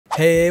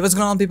Hey, what's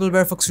going on people,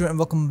 Geforce here and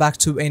welcome back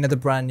to another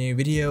brand new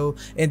video.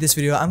 In this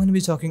video, I'm going to be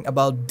talking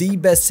about the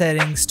best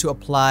settings to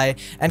apply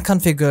and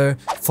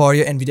configure for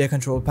your Nvidia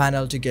control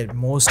panel to get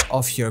most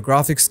of your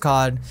graphics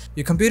card.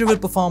 Your computer will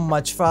perform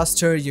much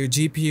faster, your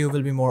GPU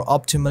will be more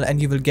optimal,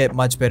 and you will get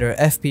much better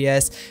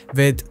FPS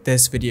with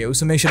this video.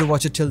 So make sure to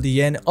watch it till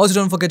the end. Also,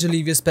 don't forget to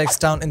leave your specs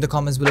down in the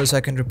comments below so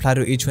I can reply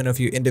to each one of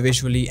you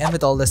individually. And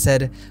with all that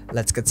said,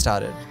 let's get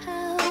started.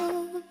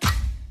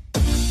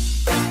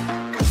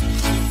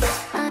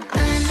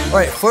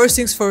 Alright, first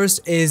things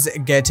first is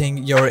getting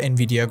your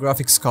Nvidia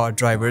graphics card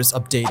drivers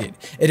updated.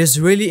 It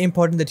is really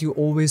important that you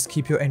always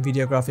keep your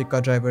Nvidia graphic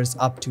card drivers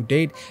up to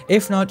date.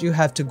 If not, you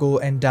have to go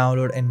and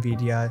download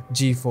Nvidia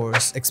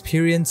Geforce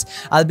Experience.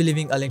 I'll be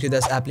leaving a link to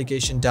this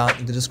application down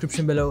in the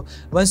description below.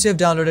 Once you have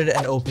downloaded it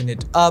and open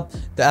it up,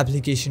 the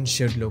application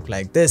should look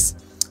like this.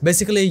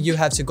 Basically, you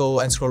have to go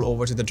and scroll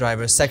over to the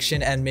drivers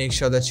section and make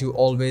sure that you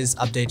always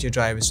update your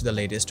drivers to the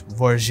latest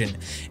version.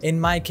 In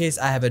my case,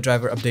 I have a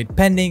driver update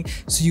pending,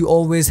 so you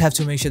always have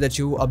to make sure that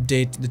you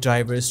update the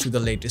drivers to the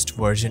latest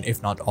version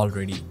if not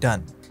already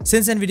done.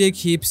 Since Nvidia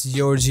keeps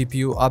your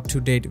GPU up to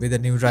date with the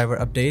new driver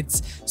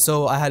updates,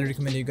 so I highly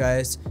recommend you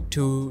guys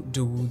to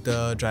do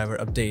the driver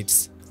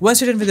updates. Once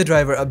you're done with the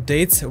driver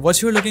updates,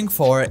 what you're looking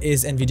for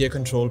is Nvidia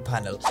control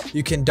panel.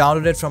 You can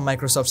download it from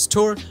Microsoft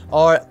Store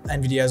or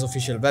Nvidia's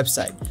official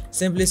website.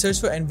 Simply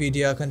search for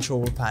Nvidia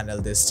control panel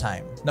this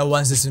time. Now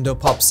once this window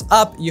pops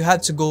up, you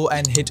have to go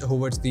and hit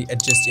over to the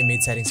adjust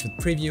image settings with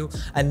preview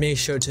and make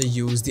sure to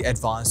use the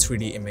advanced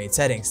 3D image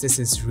settings. This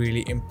is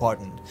really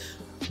important.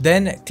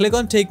 Then click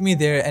on take me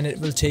there and it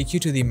will take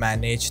you to the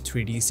manage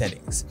 3D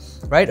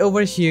settings. Right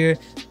over here,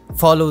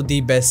 follow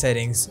the best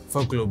settings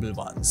for global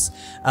ones.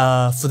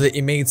 For the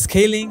image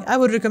scaling, I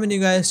would recommend you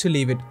guys to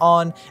leave it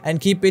on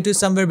and keep it to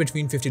somewhere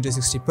between 50 to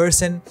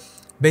 60%.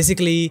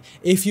 Basically,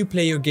 if you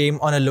play your game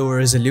on a lower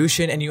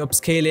resolution and you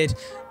upscale it,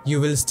 you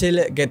will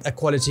still get a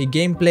quality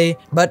gameplay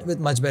but with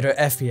much better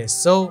FPS.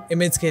 So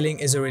image scaling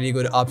is a really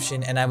good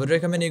option and I would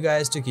recommend you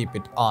guys to keep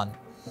it on.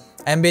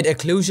 Ambient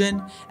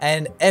occlusion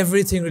and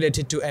everything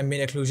related to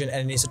ambient occlusion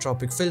and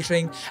anisotropic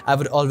filtering, I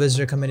would always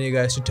recommend you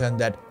guys to turn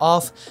that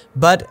off,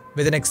 but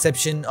with an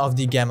exception of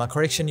the gamma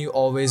correction, you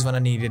always want to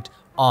need it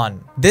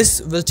on.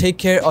 This will take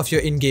care of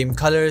your in-game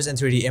colors and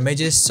 3D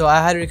images, so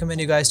I highly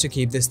recommend you guys to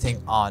keep this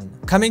thing on.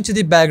 Coming to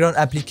the background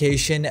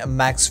application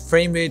max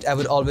frame rate, I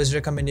would always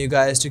recommend you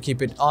guys to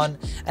keep it on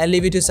and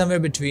leave it to somewhere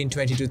between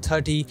 20 to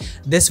 30.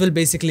 This will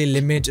basically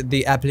limit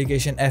the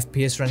application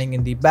FPS running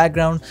in the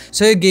background,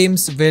 so your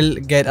games will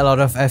get a lot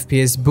of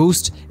FPS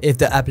boost if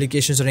the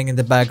applications running in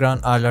the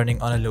background are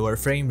running on a lower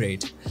frame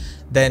rate.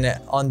 Then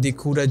on the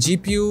CUDA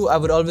GPU, I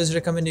would always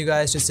recommend you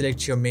guys to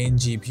select your main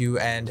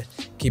GPU and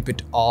keep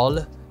it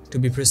all, to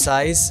be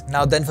precise.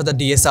 Now then for the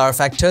DSR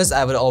factors,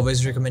 I would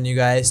always recommend you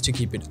guys to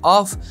keep it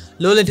off.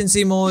 Low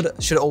latency mode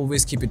should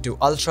always keep it to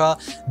ultra.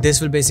 This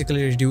will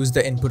basically reduce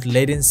the input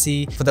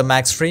latency. For the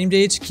max frame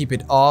rate, keep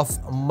it off.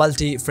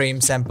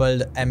 Multi-frame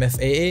sampled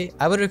MFAA,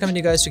 I would recommend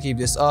you guys to keep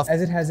this off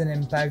as it has an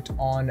impact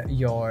on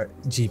your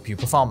GPU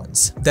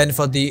performance. Then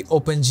for the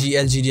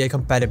OpenGL GDI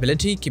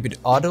compatibility, keep it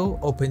auto.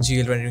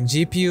 OpenGL rendering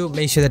GPU,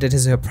 make sure that it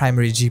is your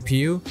primary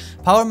GPU.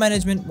 Power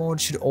management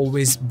mode should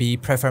always be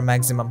prefer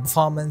maximum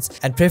performance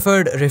and preferred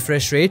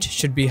refresh rate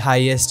should be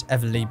highest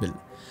available.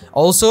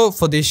 Also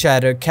for the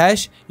shader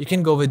cache, you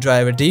can go with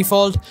driver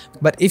default,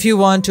 but if you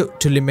want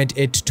to limit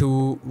it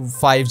to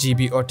 5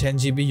 GB or 10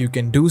 GB, you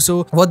can do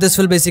so. What this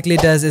will basically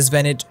does is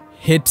when it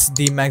hits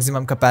the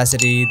maximum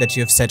capacity that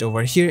you have set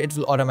over here, it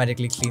will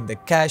automatically clean the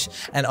cache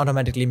and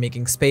automatically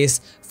making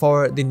space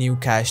for the new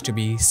cache to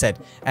be set,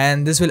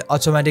 and this will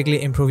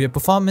automatically improve your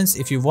performance.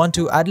 If you want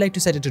to, I'd like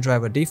to set it to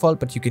driver default,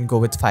 but you can go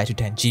with 5 to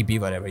 10 GB,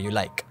 whatever you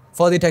like.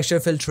 For the texture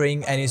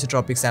filtering and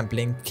anisotropic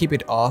sampling, keep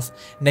it off.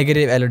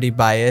 Negative LOD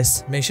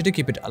bias, make sure to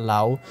keep it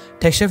allow.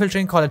 Texture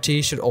filtering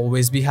quality should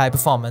always be high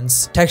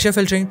performance. Texture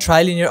filtering,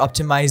 trilinear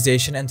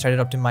optimization and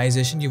threaded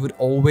optimization, you would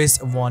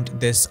always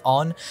want this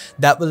on.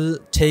 That will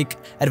take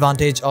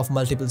advantage of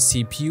multiple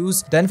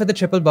CPUs. Then for the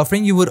triple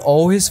buffering, you would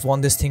always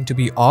want this thing to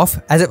be off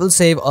as it will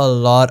save a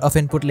lot of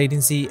input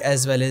latency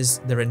as well as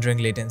the rendering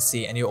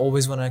latency, and you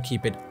always want to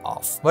keep it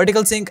off.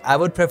 Vertical sync, I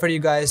would prefer you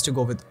guys to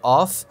go with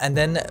off, and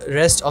then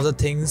rest of the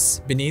things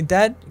beneath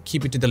that,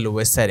 keep it to the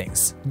lowest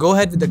settings. Go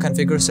ahead with the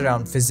configure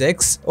surround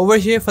physics. Over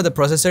here for the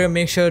processor,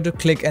 make sure to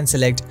click and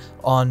select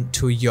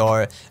onto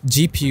your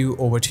GPU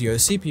over to your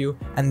CPU,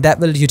 and that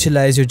will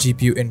utilize your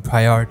GPU in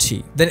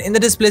priority. Then in the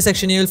display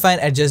section, you will find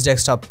adjust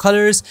desktop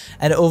colors,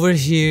 and over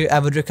here I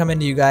would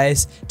recommend you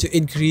guys to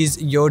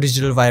increase your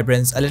digital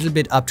vibrance a little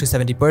bit up to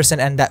 70%,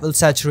 and that will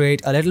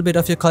saturate a little bit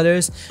of your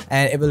colors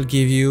and it will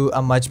give you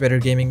a much better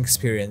gaming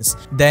experience.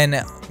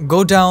 Then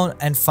go down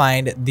and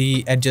find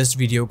the adjust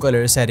video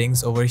color settings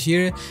settings over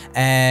here,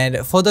 and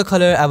for the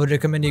color I would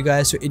recommend you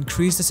guys to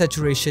increase the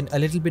saturation a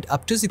little bit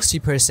up to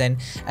 60%,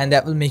 and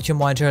that will make your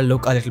monitor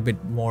look a little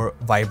bit more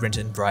vibrant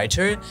and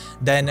brighter.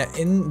 Then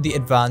in the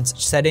advanced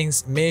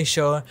settings, make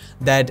sure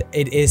that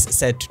it is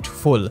set to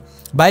full.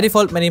 By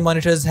default, many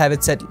monitors have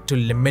it set to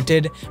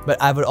limited,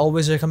 but I would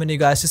always recommend you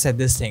guys to set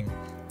this thing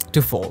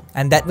to full,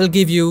 and that will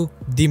give you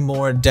the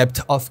more depth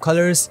of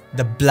colors,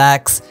 the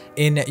blacks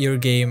in your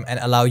game, and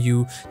allow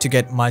you to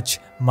get much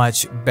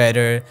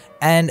better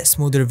and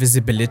smoother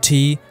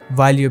visibility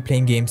while you're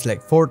playing games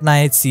like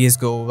Fortnite,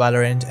 CSGO,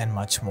 Valorant, and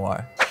much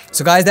more.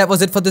 So guys, that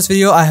was it for this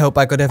video. I hope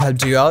I could have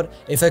helped you out.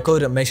 If I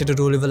could, make sure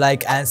to leave a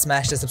like and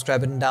smash the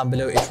subscribe button down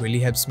below. It really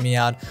helps me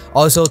out.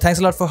 Also, thanks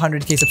a lot for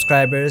 100k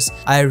subscribers.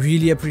 I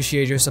really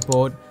appreciate your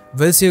support.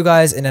 We'll see you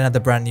guys in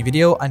another brand new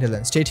video. Until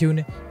then, stay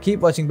tuned, keep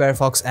watching Bear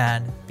Fox,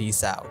 and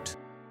peace out.